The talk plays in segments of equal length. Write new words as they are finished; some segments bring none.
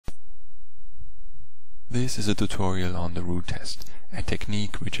This is a tutorial on the root test, a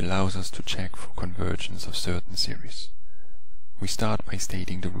technique which allows us to check for convergence of certain series. We start by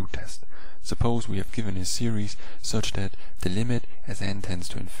stating the root test. Suppose we have given a series such that the limit as n tends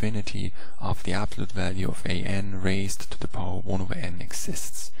to infinity of the absolute value of an raised to the power 1 over n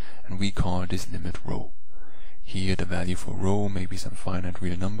exists, and we call this limit rho. Here the value for rho may be some finite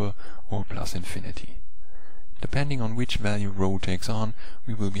real number or plus infinity. Depending on which value rho takes on,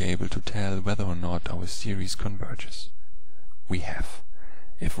 we will be able to tell whether or not our series converges. We have.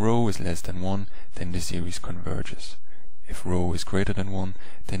 If rho is less than 1, then the series converges. If rho is greater than 1,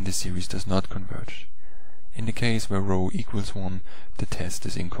 then the series does not converge. In the case where rho equals 1, the test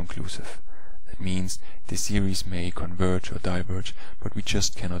is inconclusive. That means the series may converge or diverge, but we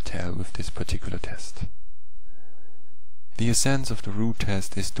just cannot tell with this particular test. The essence of the root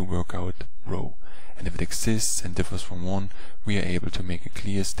test is to work out rho, and if it exists and differs from 1, we are able to make a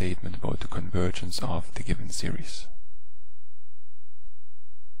clear statement about the convergence of the given series.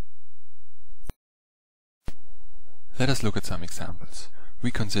 Let us look at some examples.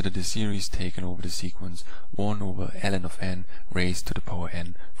 We consider the series taken over the sequence 1 over ln of n raised to the power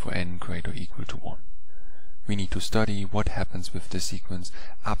n for n greater or equal to 1. We need to study what happens with the sequence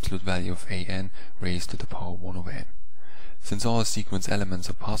absolute value of an raised to the power 1 over n. Since all sequence elements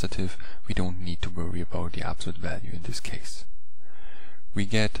are positive, we don't need to worry about the absolute value in this case. We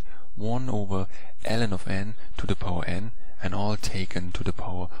get 1 over ln of n to the power n, and all taken to the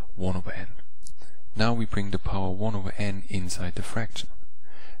power 1 over n. Now we bring the power 1 over n inside the fraction.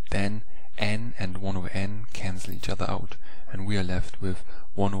 Then n and 1 over n cancel each other out, and we are left with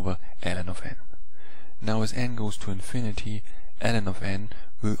 1 over ln of n. Now as n goes to infinity, ln of n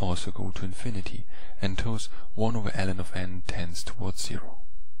will also go to infinity, and thus 1 over ln of n tends towards 0.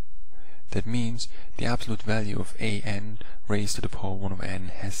 That means the absolute value of an raised to the power 1 over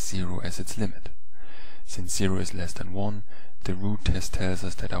n has 0 as its limit. Since 0 is less than 1, the root test tells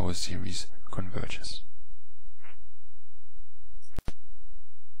us that our series converges.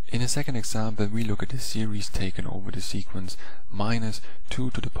 In a second example, we look at the series taken over the sequence minus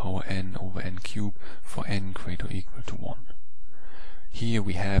 2 to the power n over n cubed for n greater or equal to 1. Here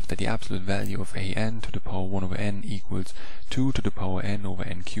we have that the absolute value of an to the power 1 over n equals 2 to the power n over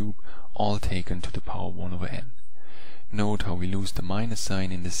n cubed, all taken to the power 1 over n. Note how we lose the minus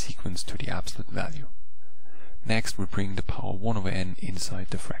sign in the sequence to the absolute value. Next we bring the power 1 over n inside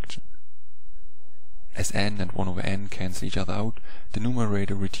the fraction. As n and 1 over n cancel each other out, the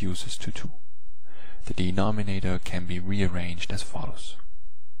numerator reduces to 2. The denominator can be rearranged as follows.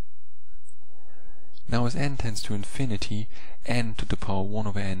 Now as n tends to infinity, n to the power 1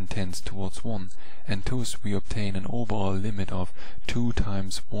 over n tends towards 1, and thus we obtain an overall limit of 2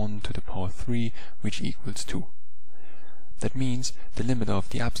 times 1 to the power 3, which equals 2. That means the limit of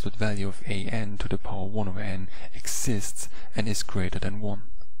the absolute value of an to the power 1 over n exists and is greater than 1.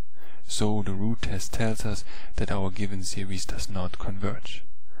 So the root test tells us that our given series does not converge.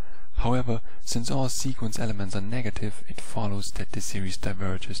 However, since all sequence elements are negative, it follows that the series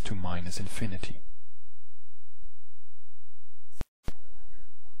diverges to minus infinity.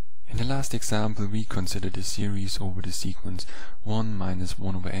 In the last example, we consider the series over the sequence 1 minus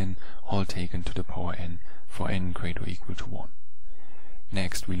 1 over n, all taken to the power n for n greater or equal to 1.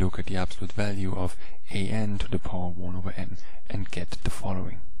 Next, we look at the absolute value of an to the power 1 over n and get the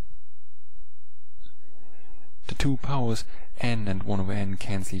following. The two powers n and 1 over n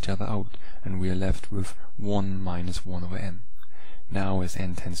cancel each other out, and we are left with 1 minus 1 over n. Now as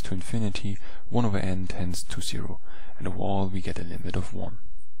n tends to infinity, 1 over n tends to 0, and of all we get a limit of 1.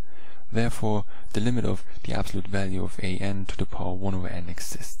 Therefore, the limit of the absolute value of an to the power 1 over n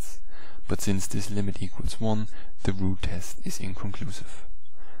exists. But since this limit equals 1, the root test is inconclusive.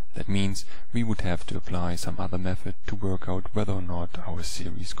 That means we would have to apply some other method to work out whether or not our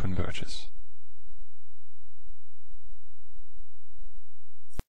series converges.